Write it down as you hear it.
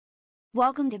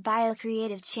Welcome to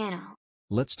Biocreative channel.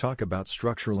 Let's talk about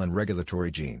structural and regulatory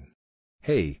gene.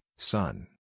 Hey, son.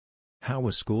 How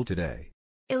was school today?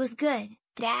 It was good,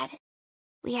 Dad.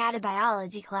 We had a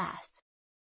biology class,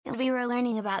 and we were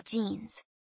learning about genes.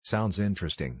 Sounds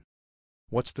interesting.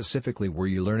 What specifically were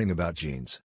you learning about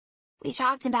genes? We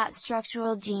talked about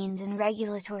structural genes and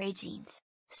regulatory genes.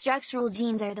 Structural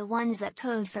genes are the ones that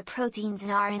code for proteins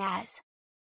and RNAs,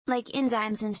 like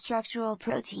enzymes and structural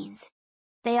proteins.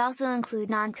 They also include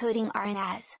non-coding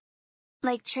RNAs,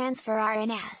 like transfer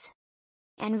RNAs,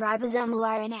 and ribosomal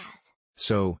RNAs.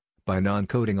 So, by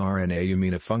non-coding RNA you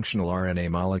mean a functional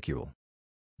RNA molecule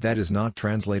that is not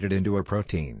translated into a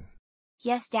protein?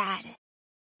 Yes, Dad.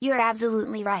 You're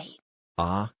absolutely right.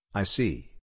 Ah, I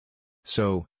see.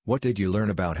 So, what did you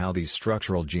learn about how these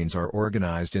structural genes are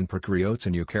organized in prokaryotes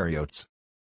and eukaryotes?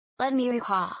 Let me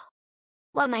recall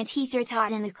what my teacher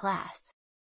taught in the class.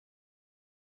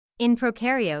 In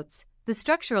prokaryotes, the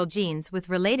structural genes with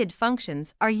related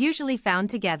functions are usually found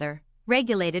together,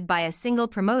 regulated by a single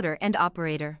promoter and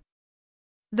operator.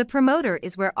 The promoter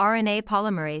is where RNA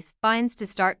polymerase binds to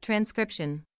start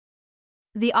transcription.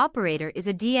 The operator is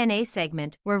a DNA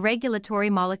segment where regulatory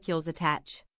molecules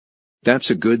attach. That's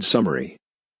a good summary.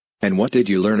 And what did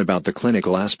you learn about the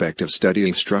clinical aspect of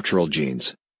studying structural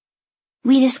genes?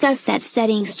 We discussed that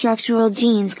studying structural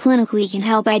genes clinically can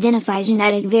help identify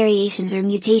genetic variations or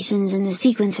mutations in the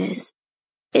sequences.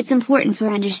 It's important for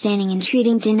understanding and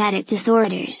treating genetic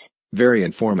disorders. Very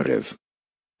informative.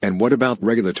 And what about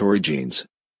regulatory genes?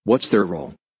 What's their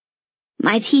role?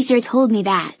 My teacher told me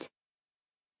that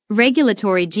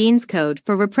Regulatory genes code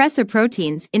for repressor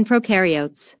proteins in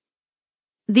prokaryotes.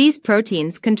 These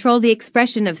proteins control the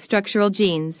expression of structural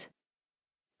genes.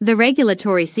 The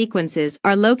regulatory sequences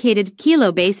are located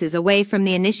kilobases away from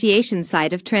the initiation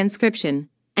site of transcription,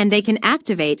 and they can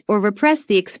activate or repress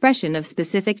the expression of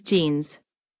specific genes.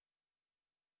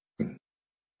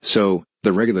 So,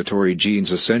 the regulatory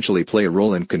genes essentially play a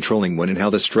role in controlling when and how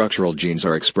the structural genes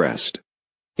are expressed.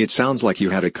 It sounds like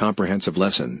you had a comprehensive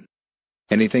lesson.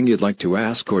 Anything you'd like to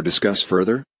ask or discuss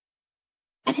further?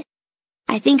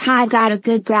 I think I've got a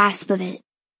good grasp of it.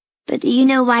 But do you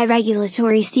know why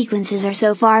regulatory sequences are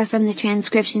so far from the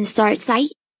transcription start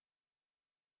site?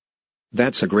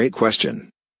 That's a great question.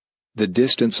 The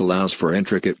distance allows for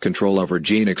intricate control over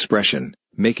gene expression,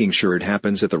 making sure it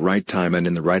happens at the right time and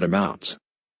in the right amounts.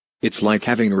 It's like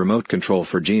having a remote control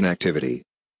for gene activity.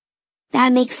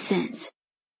 That makes sense.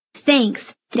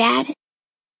 Thanks, Dad.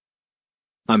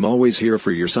 I'm always here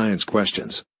for your science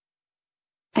questions.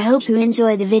 I hope you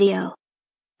enjoy the video.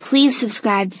 Please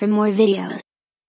subscribe for more videos.